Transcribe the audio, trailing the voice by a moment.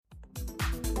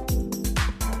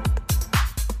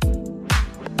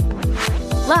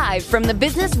Live from the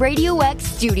Business Radio X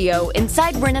studio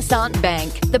inside Renaissance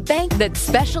Bank, the bank that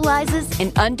specializes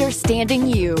in understanding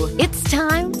you. It's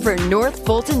time for North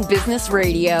Fulton Business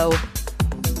Radio.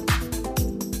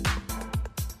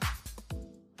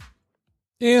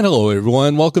 And hello,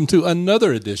 everyone. Welcome to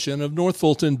another edition of North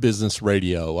Fulton Business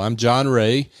Radio. I'm John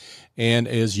Ray, and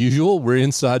as usual, we're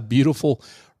inside beautiful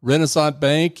Renaissance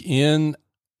Bank in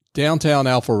downtown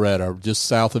Alpharetta, just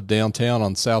south of downtown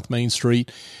on South Main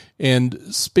Street. And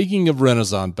speaking of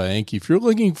Renaissance Bank, if you're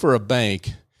looking for a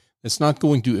bank that's not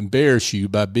going to embarrass you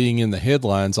by being in the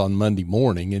headlines on Monday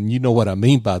morning, and you know what I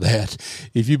mean by that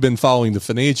if you've been following the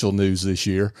financial news this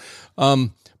year,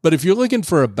 but if you're looking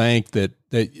for a bank that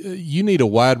you need a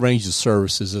wide range of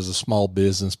services as a small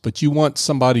business, but you want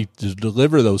somebody to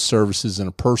deliver those services in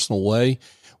a personal way,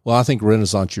 well, I think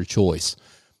Renaissance is your choice.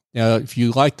 Now, if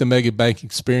you like the mega bank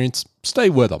experience, stay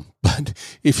with them. But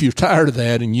if you're tired of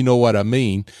that, and you know what I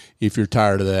mean, if you're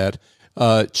tired of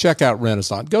that, check out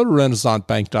Renaissance. Go to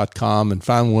renaissancebank.com and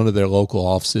find one of their local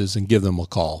offices and give them a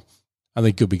call. I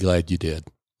think you'll be glad you did.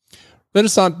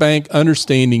 Renaissance Bank,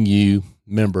 understanding you,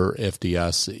 member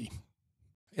FDIC.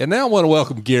 And now I want to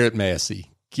welcome Garrett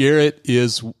Massey. Garrett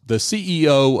is the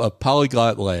CEO of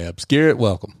Polyglot Labs. Garrett,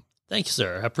 welcome. Thank you,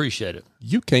 sir. I appreciate it.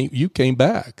 You came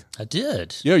back. I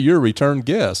did. Yeah, you're a return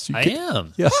guest. I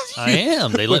am. Yeah. I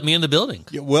am. They let me in the building.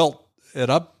 Yeah, well,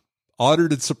 and I'm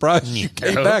honored and surprised you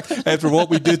came back after what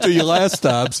we did to you last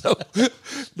time. So,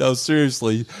 no,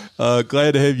 seriously,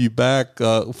 glad to have you back.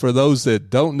 For those that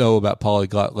don't know about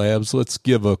Polyglot Labs, let's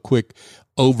give a quick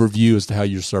overview as to how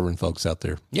you're serving folks out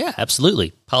there. Yeah,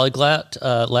 absolutely. Polyglot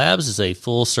Labs is a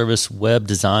full-service web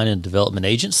design and development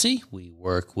agency. We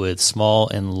work with small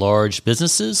and large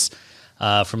businesses,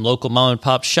 from local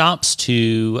mom-and-pop shops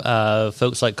to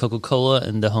folks like Coca-Cola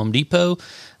and the Home Depot,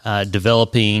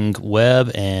 developing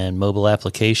web and mobile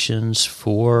applications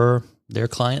for their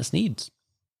clients' needs.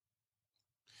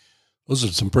 Those are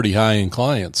some pretty high-end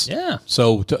clients. Yeah.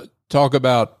 So talk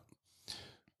about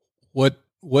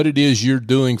what it is you're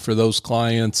doing for those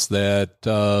clients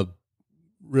that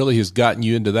really has gotten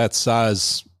you into that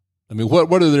size. I mean,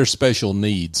 what are their special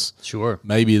needs? Sure.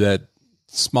 Maybe that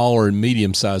smaller and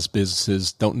medium-sized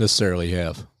businesses don't necessarily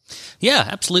have. Yeah,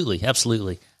 absolutely.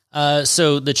 Absolutely.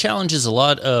 So the challenges a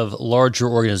lot of larger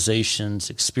organizations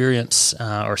experience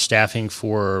are staffing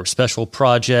for special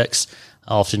projects.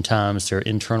 Oftentimes their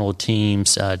internal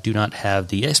teams do not have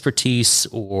the expertise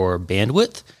or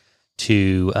bandwidth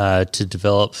to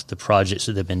develop the projects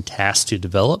that they've been tasked to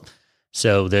develop.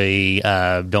 So they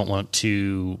don't want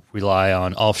to rely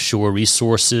on offshore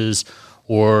resources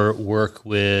or work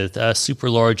with super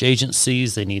large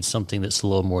agencies. They need something that's a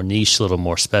little more niche, a little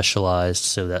more specialized.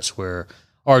 So that's where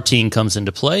our team comes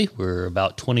into play. We're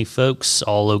about 20 folks,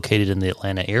 all located in the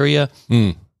Atlanta area.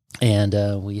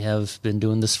 And we have been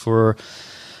doing this for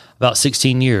about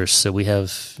 16 years. So we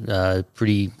have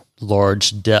pretty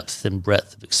large depth and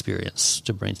breadth of experience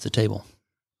to bring to the table.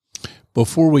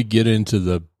 Before we get into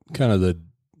the kind of the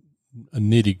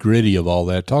nitty gritty of all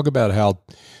that, talk about how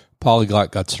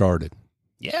Polyglot got started.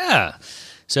 Yeah.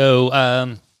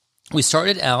 So we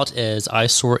started out as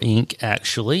Eyesore Inc.,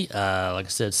 actually, like I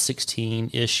said,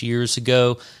 16-ish years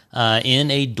ago, in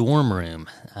a dorm room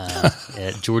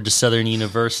at Georgia Southern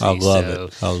University. I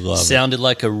love it. Sounded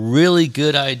like a really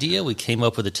good idea. We came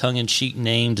up with a tongue-in-cheek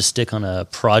name to stick on a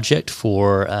project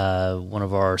for one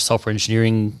of our software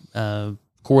engineering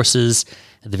courses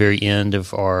at the very end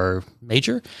of our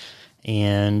major,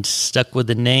 and stuck with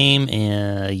the name,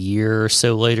 and a year or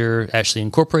so later actually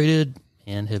incorporated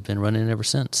and have been running it ever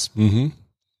since. Mm-hmm.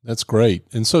 That's great.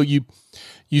 And so you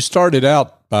started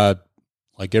out by,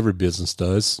 like every business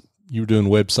does, you were doing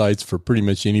websites for pretty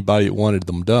much anybody that wanted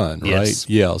them done, right? Yes.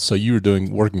 Yeah. So you were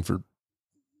working for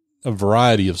a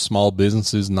variety of small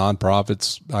businesses,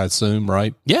 nonprofits, I assume,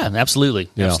 right? Yeah, absolutely.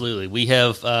 Yeah. Absolutely. We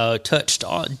have touched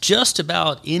on just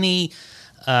about any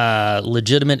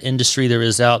legitimate industry there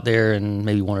is out there, and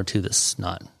maybe one or two that's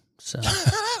not. So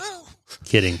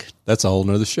kidding. That's a whole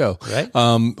nother show. Right.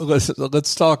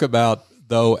 Let's talk about,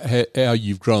 though, how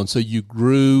you've grown. So you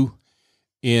grew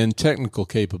in technical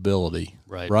capability,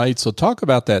 right? So talk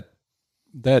about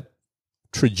that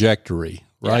trajectory,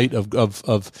 right? Yeah.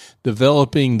 Of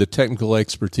developing the technical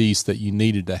expertise that you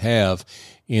needed to have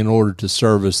in order to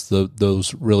service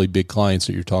those really big clients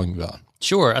that you're talking about.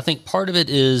 Sure. I think part of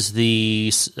it is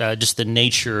just the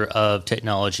nature of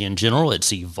technology in general.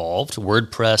 It's evolved.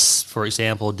 WordPress, for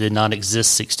example, did not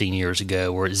exist 16 years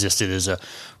ago, or existed as a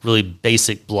really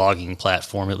basic blogging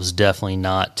platform. It was definitely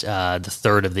not the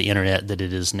third of the internet that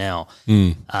it is now.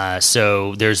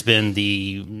 So there's been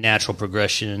the natural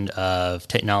progression of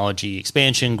technology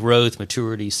expansion, growth,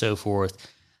 maturity, so forth.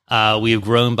 We have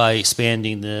grown by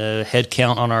expanding the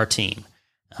headcount on our team.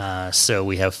 So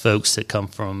we have folks that come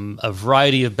from a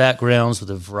variety of backgrounds with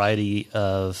a variety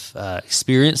of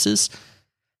experiences.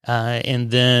 And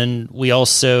then we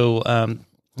also,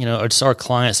 just our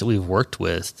clients that we've worked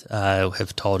with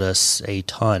have taught us a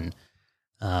ton.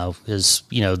 Because,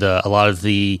 a lot of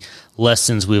the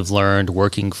lessons we've learned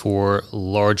working for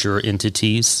larger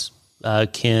entities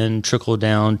can trickle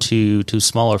down to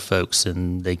smaller folks,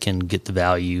 and they can get the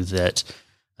value that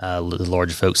the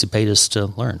larger folks have paid us to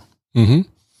learn. Mm-hmm.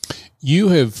 You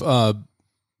have,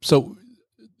 so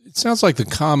it sounds like the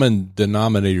common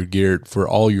denominator, Garrett, for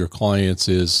all your clients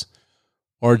is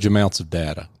large amounts of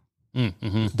data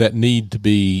that need to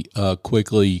be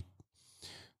quickly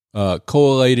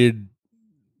collated.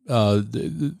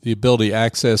 The ability to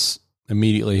access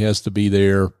immediately has to be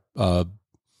there,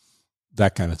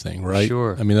 that kind of thing, right?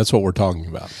 Sure. I mean, that's what we're talking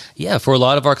about. Yeah, for a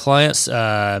lot of our clients,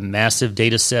 massive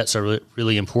data sets are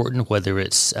really important, whether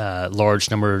it's large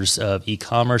numbers of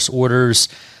e-commerce orders,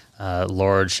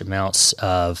 large amounts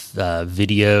of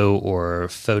video or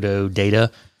photo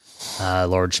data,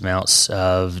 large amounts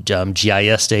of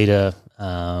GIS data,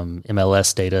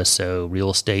 MLS data, so real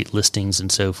estate listings and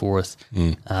so forth.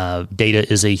 Data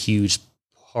is a huge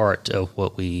part of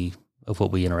what we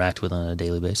interact with on a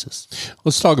daily basis.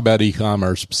 Let's talk about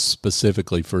e-commerce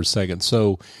specifically for a second.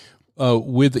 So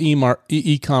with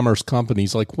e-commerce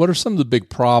companies, like what are some of the big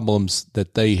problems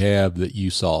that they have that you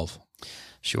solve?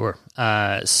 Sure.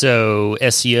 So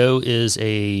SEO is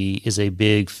a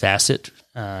big facet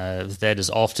that is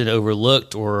often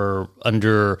overlooked or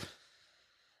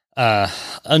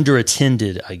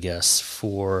underattended, I guess,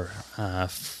 for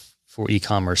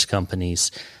e-commerce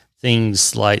companies.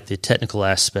 Things like the technical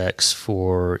aspects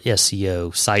for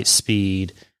SEO, site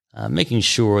speed, making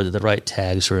sure that the right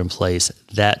tags are in place,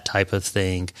 that type of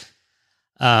thing.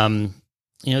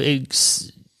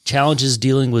 It's challenges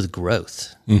dealing with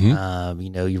growth. You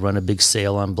run a big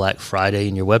sale on Black Friday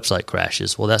and your website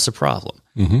crashes. Well, that's a problem.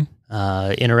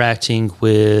 Interacting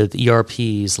with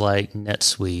ERPs like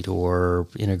NetSuite or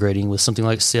integrating with something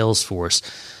like Salesforce.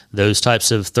 Those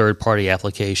types of third-party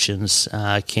applications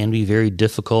can be very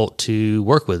difficult to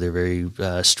work with. They're very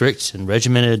strict and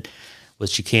regimented,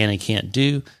 what you can and can't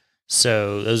do.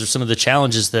 So those are some of the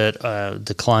challenges that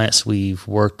the clients we've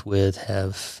worked with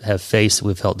have faced that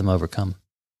we've helped them overcome.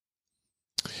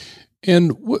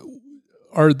 And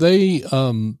are they,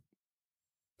 I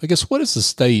guess, what is the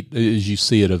state, as you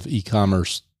see it, of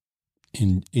e-commerce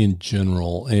in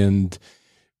general and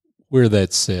where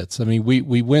that sits? I mean,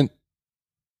 we went,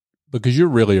 because you're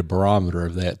really a barometer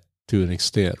of that to an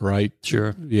extent, right?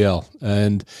 Sure. Yeah.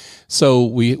 And so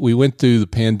we went through the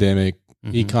pandemic,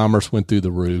 e-commerce went through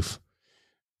the roof.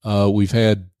 We've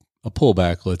had a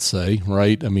pullback, let's say,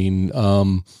 right? I mean,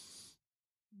 a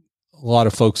lot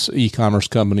of folks, e-commerce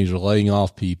companies are laying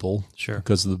off people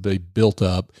because they built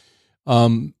up.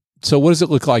 So what does it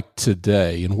look like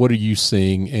today, and what are you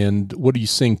seeing, and what are you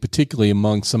seeing particularly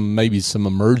among some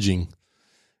emerging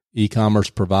e-commerce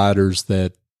providers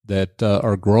that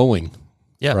are growing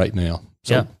right now?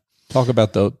 So talk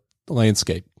about the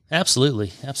landscape.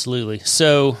 Absolutely.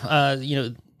 So,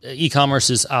 e-commerce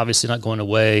is obviously not going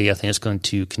away. I think it's going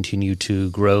to continue to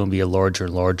grow and be a larger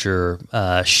and larger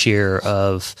share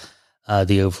of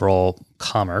the overall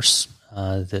commerce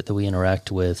that we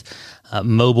interact with.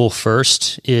 Mobile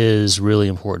first is really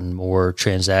important. More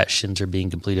transactions are being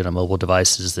completed on mobile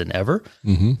devices than ever.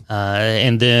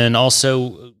 And then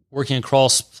also working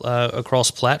across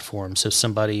platforms. So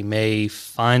somebody may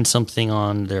find something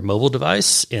on their mobile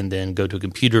device and then go to a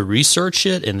computer, research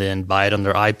it, and then buy it on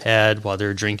their iPad while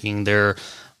they're drinking their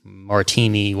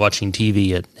martini, watching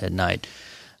TV at night.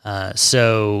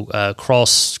 So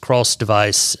cross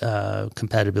device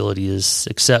compatibility is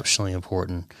exceptionally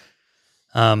important.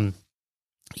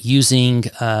 Using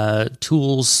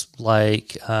tools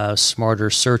like smarter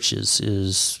searches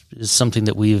is something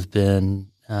that we've been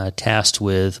tasked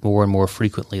with more and more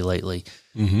frequently lately.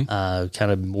 Kind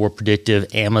of more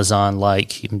predictive,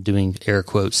 Amazon-like, I'm doing air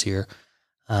quotes here,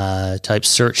 type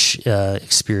search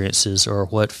experiences are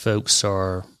what folks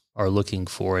are are looking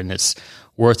for, and it's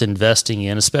worth investing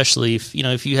in, especially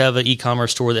if you have an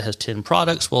e-commerce store that has 10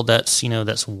 products. Well,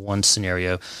 that's one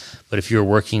scenario. But if you're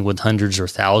working with hundreds or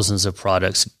thousands of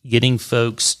products, getting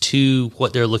folks to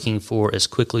what they're looking for as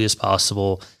quickly as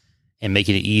possible and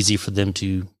making it easy for them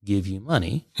to give you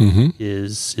money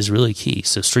is really key.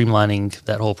 So streamlining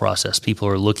that whole process. People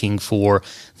are looking for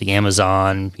the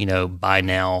Amazon, buy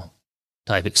now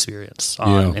type experience,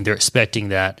 and they're expecting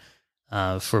that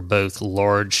for both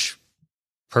large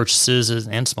purchases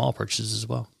and small purchases as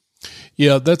well.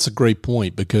 Yeah, that's a great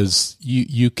point, because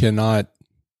you cannot.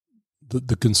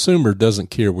 The consumer doesn't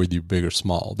care whether you're big or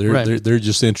small. They're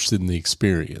just interested in the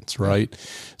experience, right?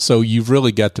 So you've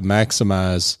really got to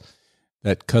maximize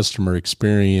that customer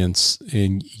experience,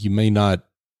 and you may not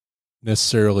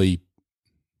necessarily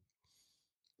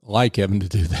like having to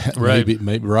do that, maybe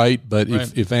right? But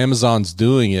if Amazon's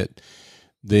doing it,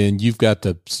 then you've got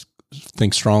to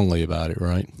think strongly about it,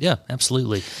 right? Yeah,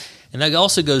 absolutely. And that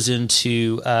also goes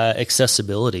into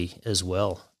accessibility as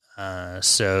well.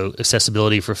 So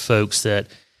accessibility for folks that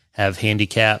have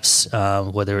handicaps,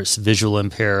 whether it's visual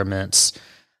impairments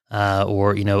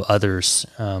or others.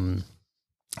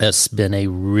 That's been a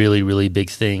really, really big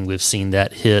thing. We've seen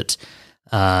that hit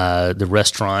the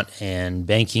restaurant and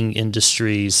banking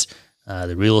industries,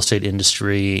 the real estate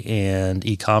industry, and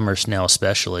e-commerce now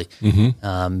especially.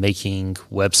 Making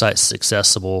websites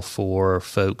accessible for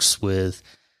folks with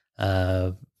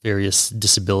various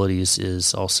disabilities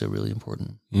is also really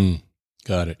important.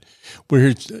 Got it. We're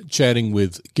here chatting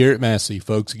with Garrett Massey,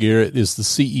 folks. Garrett is the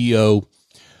CEO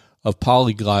of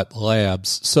Polyglot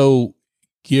Labs. So,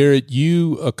 Garrett,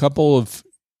 maybe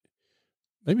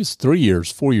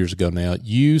it's 4 years ago now,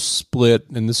 you split,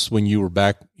 and this is when you were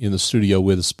back in the studio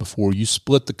with us before, you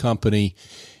split the company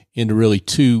into really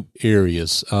two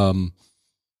areas, the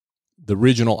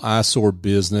original eyesore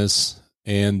business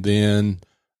and then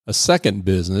a second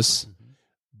business,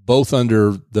 both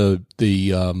under the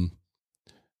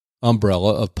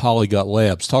umbrella of Polyglot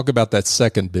Labs. Talk about that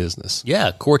second business.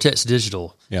 Yeah, Cortex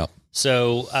Digital. Yeah.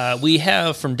 So we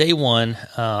have, from day one,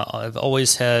 I've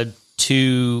always had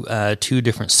two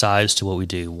different sides to what we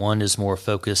do. One is more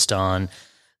focused on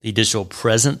the digital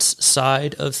presence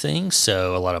side of things,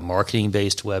 so a lot of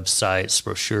marketing-based websites,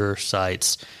 brochure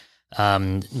sites.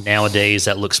 Nowadays,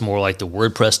 that looks more like the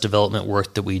WordPress development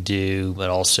work that we do, but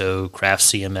also Craft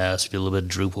CMS, we do a little bit of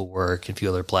Drupal work, and a few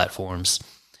other platforms.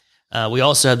 We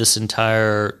also have this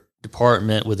entire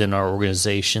department within our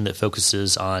organization that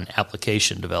focuses on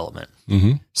application development.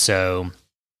 So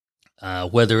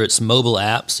whether it's mobile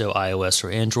apps, so iOS or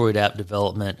Android app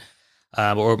development,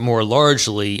 or more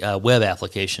largely web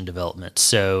application development.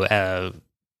 So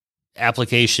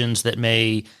applications that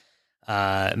may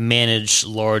manage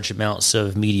large amounts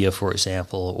of media, for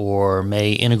example, or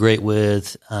may integrate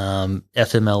with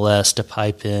FMLS to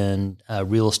pipe in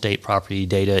real estate property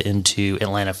data into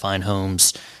Atlanta Fine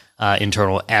Homes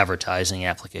internal advertising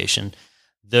application.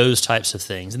 Those types of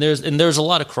things, and there's a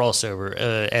lot of crossover.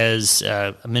 As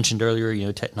I mentioned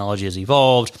earlier, technology has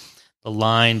evolved. The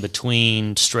line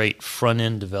between straight front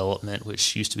end development,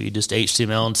 which used to be just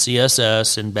HTML and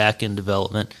CSS, and back end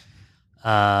development,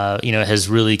 has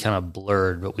really kind of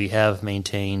blurred. But we have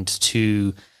maintained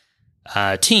two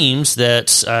teams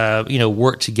that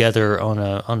work together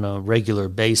on a regular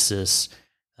basis,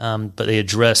 but they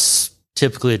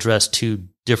typically address two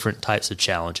different types of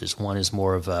challenges. One is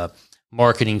more of a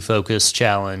marketing focused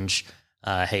challenge.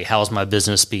 Hey, how's my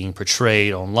business being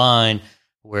portrayed online?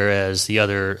 Whereas the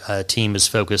other team is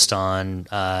focused on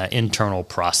internal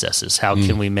processes. How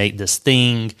can we make this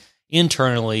thing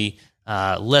internally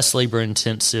less labor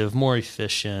intensive, more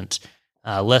efficient,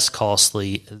 less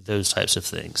costly, those types of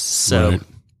things. So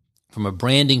from a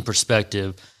branding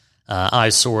perspective,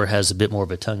 eyesore has a bit more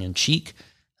of a tongue in cheek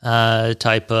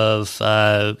type of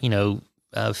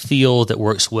feel that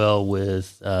works well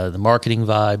with the marketing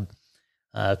vibe.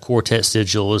 Cortex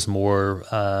Digital is more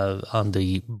on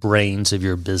the brains of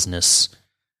your business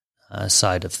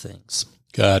side of things.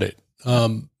 Got it.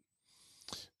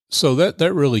 So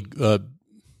that really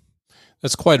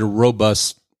that's quite a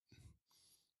robust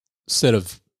set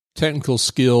of technical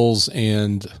skills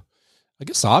and I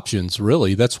guess options.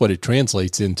 Really, that's what it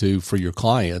translates into for your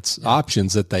clients.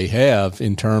 Options that they have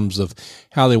in terms of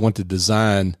how they want to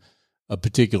design a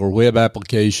particular web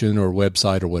application or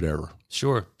website or whatever.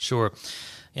 Sure.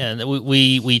 Yeah, and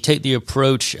we take the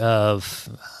approach of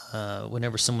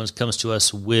whenever someone comes to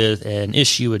us with an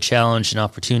issue, a challenge, an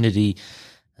opportunity,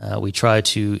 we try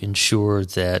to ensure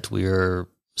that we are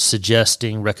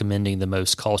recommending the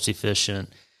most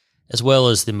cost-efficient, as well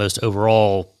as the most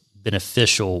overall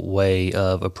beneficial way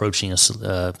of approaching a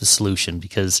solution,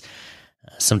 because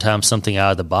sometimes something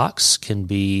out of the box can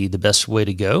be the best way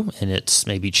to go, and it's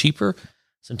maybe cheaper.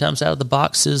 Sometimes out of the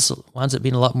box winds up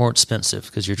being a lot more expensive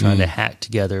because you're trying to hack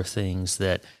together things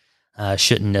that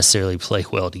shouldn't necessarily play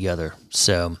well together.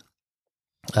 So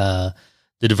the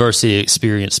diversity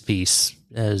experience piece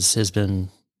has been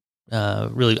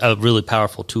really a really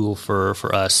powerful tool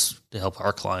for us to help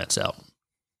our clients out.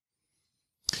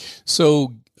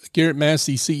 So Garrett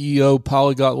Massey, CEO,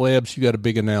 Polyglot Labs, you got a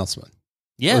big announcement.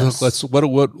 Yes.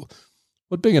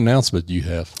 What big announcement do you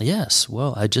have? Yes.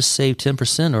 Well, I just saved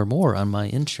 10% or more on my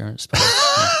insurance.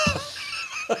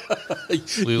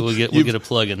 We'll get a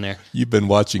plug in there. You've been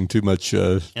watching too much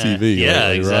TV. Yeah,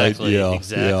 lately, exactly. Right?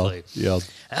 Exactly. Yeah.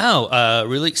 Oh,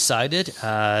 really excited.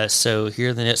 So here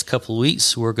in the next couple of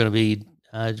weeks, we're going to be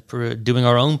doing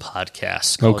our own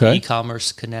podcast called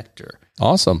Ecommerce Connector.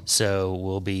 Awesome. So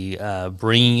we'll be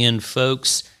bringing in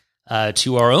folks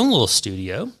to our own little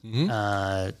studio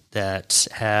that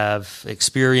have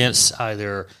experience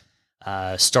either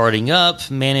starting up,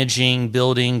 managing,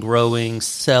 building, growing,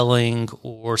 selling,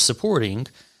 or supporting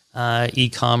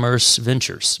e-commerce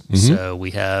ventures. So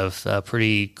we have a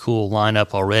pretty cool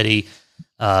lineup already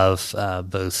of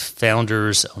both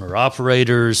founders,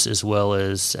 owner-operators, as well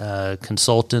as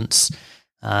consultants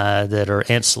that are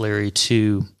ancillary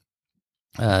to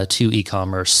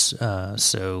e-commerce.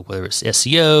 So whether it's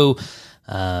SEO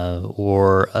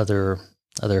or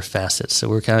other facets. So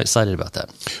we're kind of excited about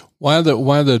that. Why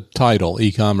the title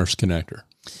E-commerce Connector?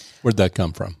 Where'd that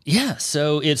come from? Yeah,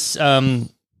 so it's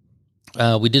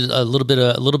we did a little bit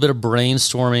of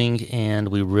brainstorming, and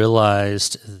we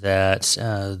realized that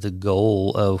the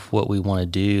goal of what we want to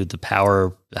do, the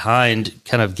power behind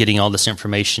kind of getting all this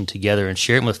information together and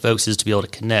sharing with folks, is to be able to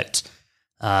connect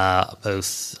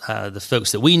both the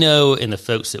folks that we know and the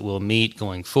folks that we'll meet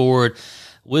going forward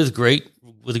with great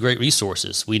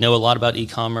resources. We know a lot about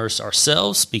e-commerce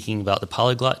ourselves, speaking about the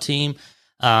Polyglot team,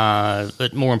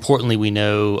 but more importantly, we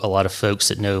know a lot of folks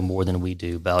that know more than we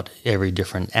do about every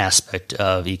different aspect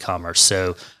of e-commerce.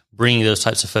 So bringing those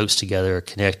types of folks together,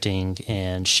 connecting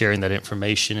and sharing that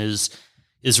information is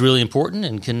really important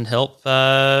and can help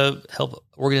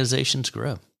organizations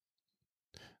grow.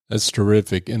 That's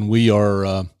terrific. And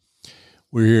we're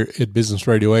here at Business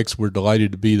Radio X. We're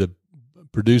delighted to be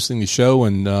producing the show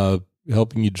and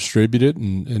helping you distribute it.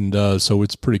 And so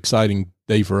it's a pretty exciting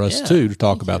day for us too, to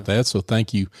talk about that. So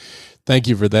thank you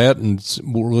for that. And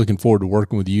we're looking forward to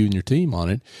working with you and your team on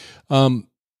it.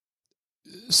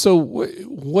 So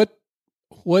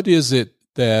what is it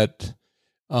that,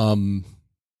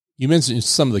 you mentioned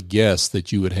some of the guests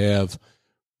that you would have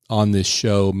on this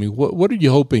show. I mean, what are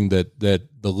you hoping that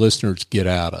the listeners get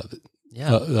out of it,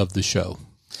 of the show?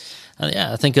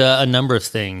 I think a number of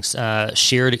things.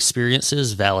 Shared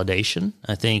experiences, validation,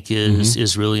 I think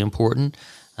is really important.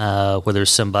 Whether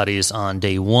somebody is on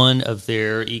day one of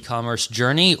their e-commerce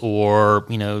journey or,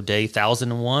 day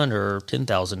 1,001 or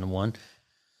 10,001,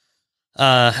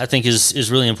 I think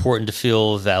is really important to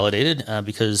feel validated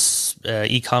because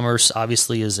e-commerce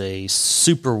obviously is a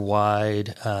super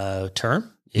wide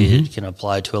term. It can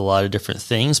apply to a lot of different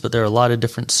things, but there are a lot of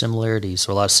different similarities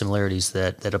or a lot of similarities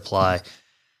that apply.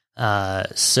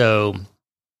 So,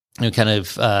 kind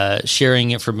of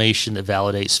sharing information that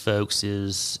validates folks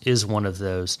is one of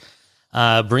those.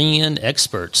 Bringing in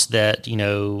experts that,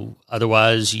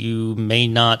 otherwise you may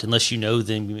not, unless you know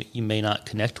them, you may not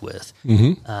connect with.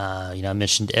 I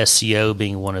mentioned SEO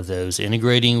being one of those.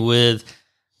 Integrating with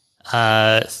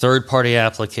third-party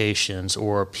applications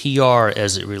or PR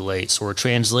as it relates, or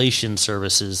translation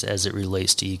services as it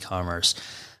relates to e-commerce.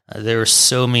 There are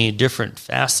so many different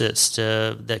facets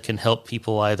that can help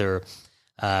people either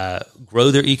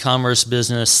grow their e-commerce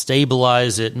business,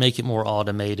 stabilize it, make it more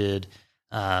automated,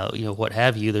 what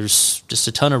have you. There's just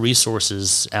a ton of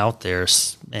resources out there.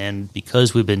 And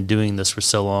because we've been doing this for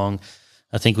so long,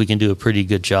 I think we can do a pretty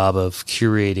good job of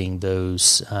curating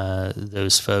those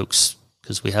folks,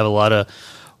 because we have a lot of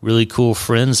really cool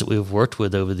friends that we've worked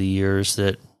with over the years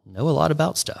that know a lot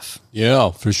about stuff. Yeah,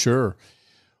 for sure.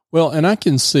 Well, and I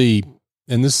can see,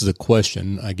 and this is a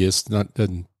question, I guess,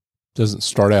 doesn't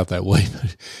start out that way,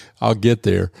 but I'll get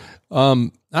there.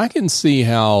 I can see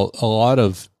how a lot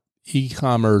of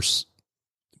e-commerce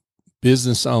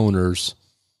business owners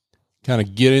kind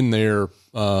of get in their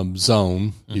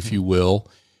zone, if you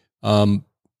will,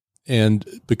 and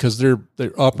because they're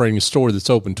operating a store that's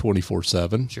open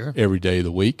 24/7, every day of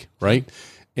the week, right?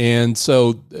 And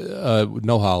so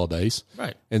no holidays,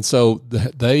 right? And so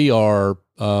they are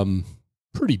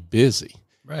pretty busy,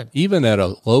 right? Even at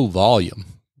a low volume,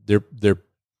 they're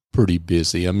pretty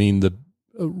busy. I mean,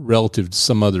 relative to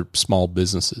some other small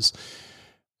businesses.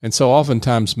 And so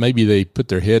oftentimes maybe they put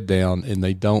their head down and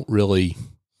they don't really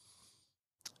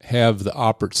have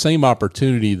the same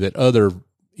opportunity that other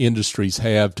industries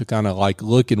have to kind of like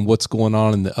look in what's going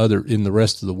on in the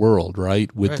rest of the world,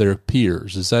 right, with their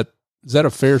peers. Is that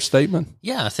a fair statement?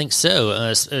 Yeah, I think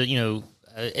so.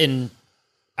 And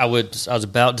I was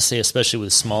about to say, especially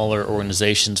with smaller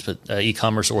organizations, but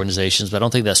e-commerce organizations, but I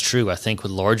don't think that's true. I think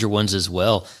with larger ones as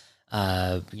well.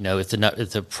 If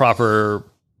the proper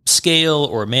scale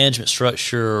or management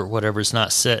structure or whatever is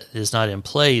not in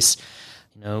place,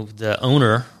 the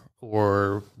owner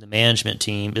or the management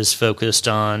team is focused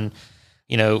on,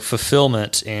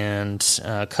 fulfillment and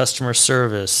customer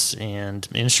service and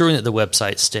ensuring that the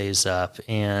website stays up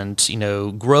and,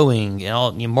 growing and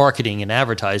all, marketing and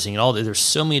advertising and all that. There's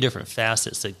so many different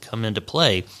facets that come into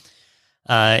play.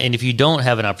 And if you don't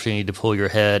have an opportunity to pull your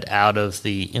head out of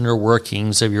the inner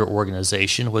workings of your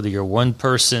organization, whether you're one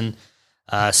person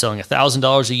selling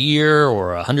 $1,000 a year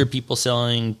or 100 people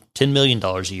selling $10 million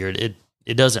a year,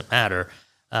 it doesn't matter.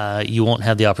 You won't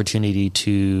have the opportunity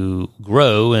to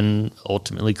grow and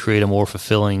ultimately create a more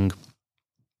fulfilling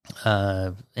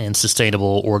and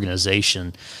sustainable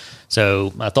organization.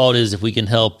 So my thought is, if we can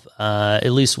help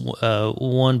at least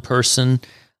one person,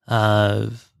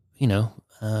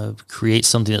 create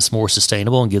something that's more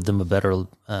sustainable and give them a better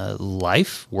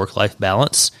work-life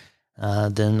balance,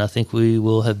 then I think we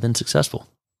will have been successful.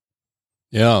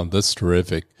 Yeah, that's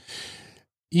terrific.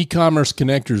 E-Commerce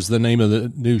Connector is the name of the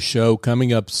new show,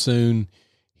 coming up soon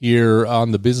here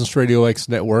on the Business Radio X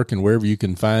network and wherever you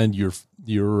can find your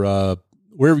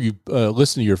wherever you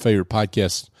listen to your favorite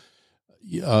podcast,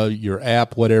 your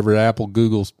app, whatever, Apple,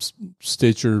 Google,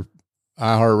 Stitcher,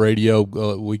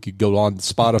 iHeartRadio. We could go on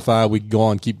Spotify. We could go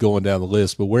on, keep going down the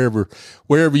list. But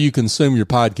wherever you consume your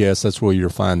podcast, that's where you'll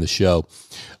find the show.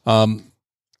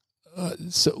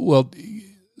 So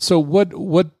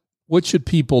what should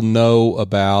people know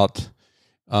about,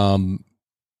 let's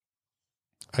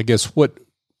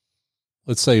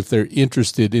say if they're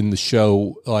interested in the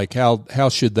show, like how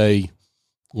should they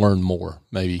learn more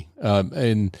maybe?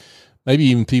 And maybe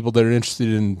even people that are interested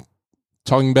in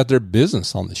talking about their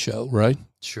business on the show, right?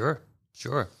 Sure.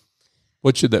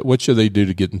 What should they do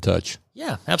to get in touch?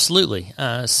 Yeah, absolutely.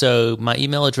 So my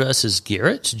email address is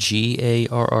Garrett,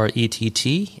 Garrett,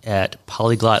 at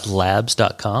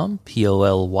polyglotlabs.com,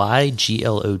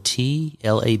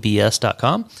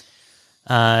 POLYGLOTLABS.com.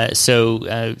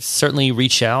 So certainly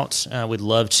reach out. Would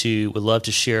love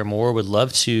to share more. Would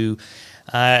love to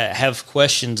have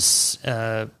questions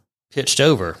pitched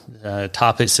over,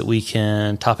 topics that we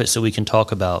can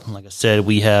talk about. Like I said,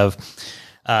 we have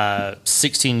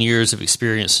 16 years of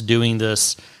experience doing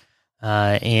this,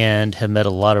 and have met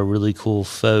a lot of really cool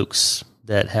folks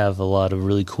that have a lot of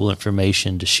really cool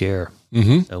information to share.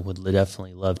 Mm-hmm. So would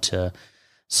definitely love to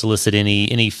solicit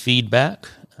any feedback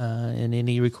and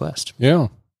any request. Yeah,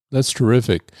 that's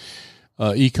terrific.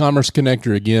 E-Commerce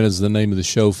Connector, again, is the name of the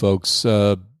show, folks.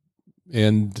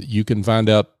 And you can find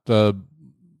out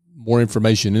more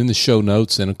information in the show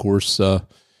notes and, of course,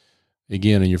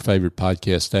 again, in your favorite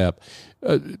podcast app.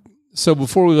 So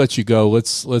before we let you go,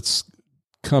 let's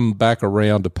come back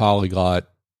around to Polyglot.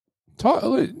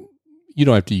 You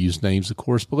don't have to use names, of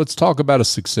course, but let's talk about a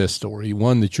success story,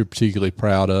 one that you're particularly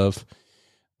proud of,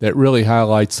 that really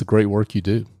highlights the great work you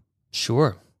do.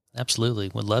 Sure, absolutely,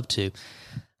 would love to.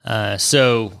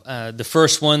 So the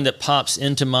first one that pops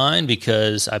into mind,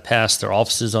 because I passed their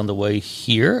offices on the way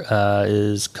here,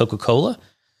 is Coca-Cola.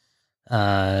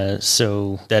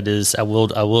 So that is, I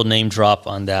will name drop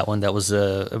on that one. That was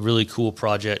a really cool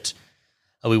project.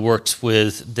 We worked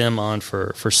with them on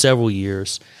for several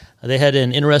years. They had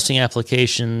an interesting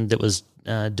application that was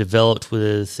developed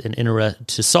with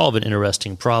to solve an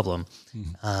interesting problem.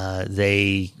 Mm-hmm.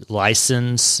 They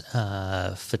license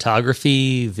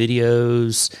photography,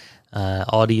 videos,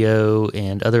 audio,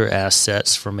 and other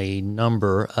assets from a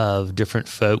number of different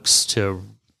folks to,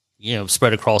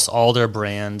 spread across all their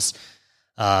brands,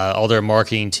 all their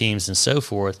marketing teams, and so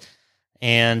forth.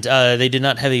 And they did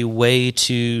not have a way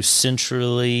to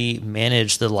centrally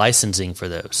manage the licensing for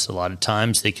those. A lot of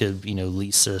times they could,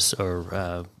 lease us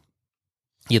or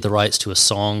get the rights to a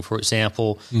song, for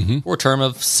example, mm-hmm. for a term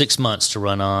of 6 months to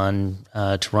run on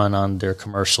their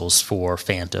commercials for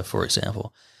Fanta, for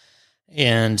example.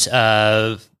 And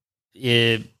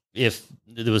if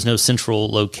there was no central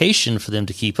location for them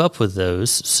to keep up with those,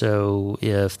 so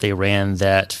if they ran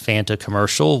that Fanta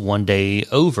commercial one day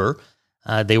over,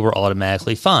 they were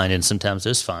automatically fined, and sometimes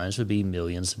those fines would be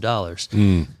millions of dollars.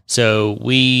 Mm. So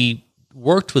we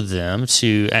worked with them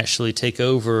to actually take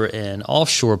over an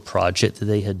offshore project that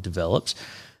they had developed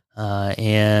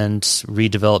and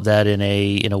redevelop that in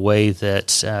a way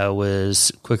that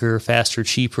was quicker, faster,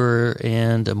 cheaper,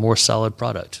 and a more solid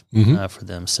product for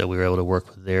them. So we were able to work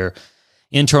with their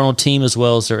internal team as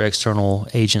well as their external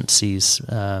agencies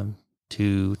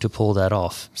to pull that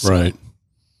off. So, right.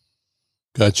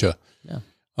 Gotcha. Yeah.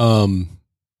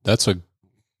 That's a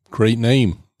great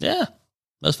name. Yeah.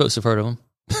 Most folks have heard of them.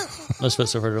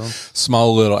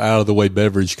 Small little out of the way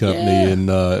beverage company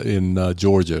in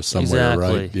Georgia somewhere,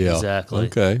 right? Yeah. Exactly.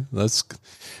 Okay. That's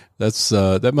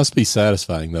that must be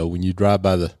satisfying though when you drive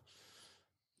by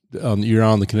you're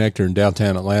on the connector in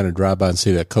downtown Atlanta, drive by and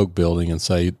see that Coke building and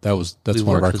say that's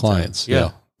one of our clients.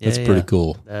 Yeah. That's pretty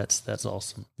cool. That's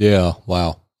awesome. Yeah.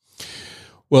 Wow.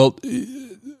 Well,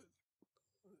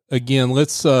 again,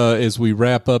 let's as we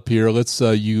wrap up here, let's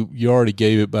you already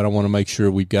gave it, but I want to make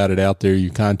sure we've got it out there.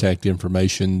 Your contact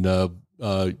information.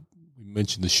 We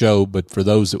mentioned the show, but for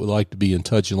those that would like to be in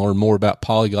touch and learn more about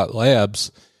Polyglot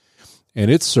Labs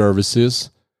and its services,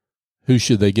 who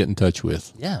should they get in touch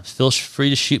with? Yeah, feel free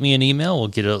to shoot me an email. We'll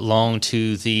get it along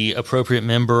to the appropriate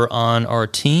member on our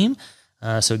team.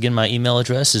 So again, my email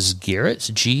address is Garrett,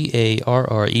 Garrett,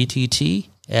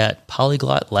 at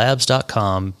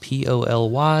polyglotlabs.com,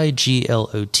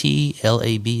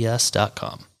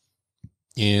 POLYGLOTLABS.com.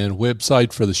 And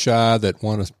website for the shy that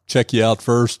want to check you out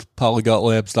first,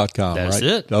 polyglotlabs.com, That's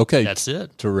right? it. Okay. That's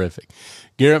it. Terrific.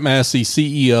 Garrett Massey,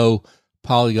 CEO,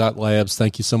 Polyglot Labs.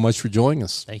 Thank you so much for joining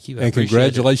us. Thank you. And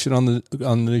congratulations on the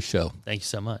new show. Thank you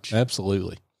so much.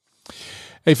 Absolutely.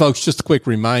 Hey, folks, just a quick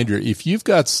reminder. If you've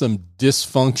got some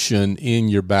dysfunction in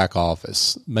your back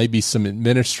office, maybe some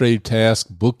administrative tasks,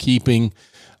 bookkeeping,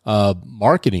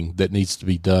 marketing that needs to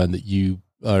be done that you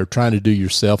are trying to do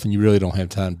yourself and you really don't have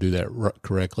time to do that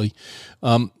correctly,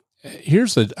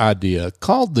 here's an idea.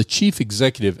 Call the Chief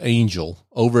Executive Angel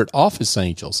over at Office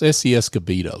Angels, S.E.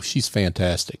 Escobedo. She's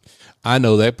fantastic. I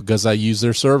know that because I use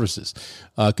their services.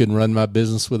 I couldn't run my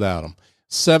business without them.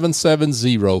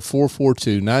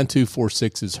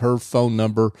 770-442-9246 is her phone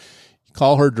number.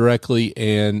 Call her directly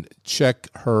and check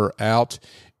her out.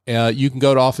 You can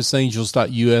go to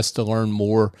officeangels.us to learn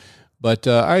more. But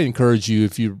I encourage you,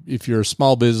 if you're a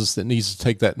small business that needs to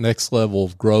take that next level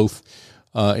of growth,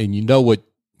 and you know what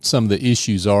some of the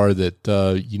issues are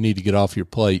that you need to get off your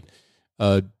plate,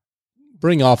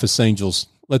 bring Office Angels.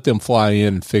 Let them fly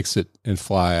in and fix it and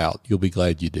fly out. You'll be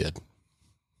glad you did.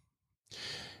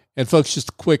 And folks,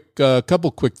 just a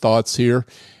couple quick thoughts here.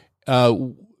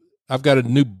 I've got a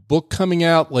new book coming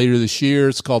out later this year.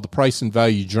 It's called The Price and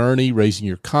Value Journey, Raising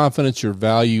Your Confidence, Your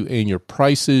Value, and Your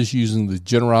Prices Using the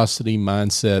Generosity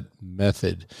Mindset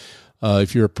Method.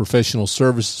 If you're a professional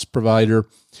services provider,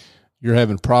 you're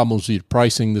having problems with your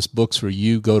pricing, this book's for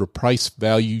you. Go to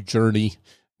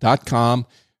pricevaluejourney.com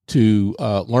to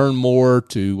learn more,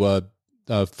 to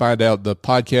find out the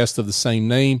podcast of the same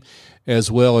name,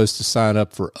 as well as to sign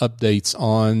up for updates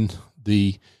on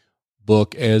the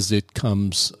book as it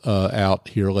comes out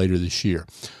here later this year.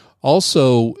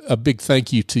 Also, a big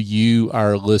thank you to you,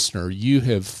 our listener. You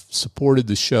have supported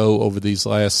the show over these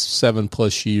last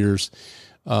 7+ years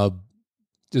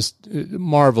just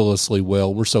marvelously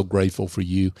well. We're so grateful for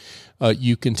you.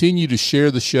 You continue to share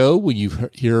the show when you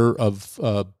hear of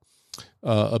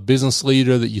a business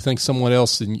leader that you think someone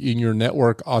else in your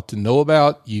network ought to know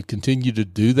about. You continue to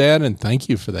do that, and thank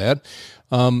you for that.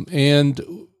 And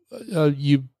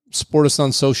you support us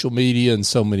on social media in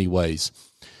so many ways.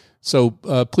 So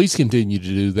please continue to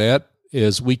do that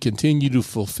as we continue to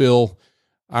fulfill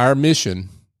our mission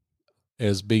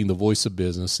as being the voice of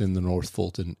business in the North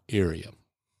Fulton area.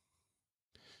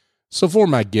 So for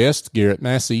my guest, Garrett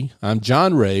Massey, I'm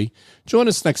John Ray. Join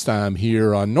us next time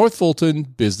here on North Fulton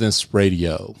Business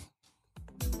Radio.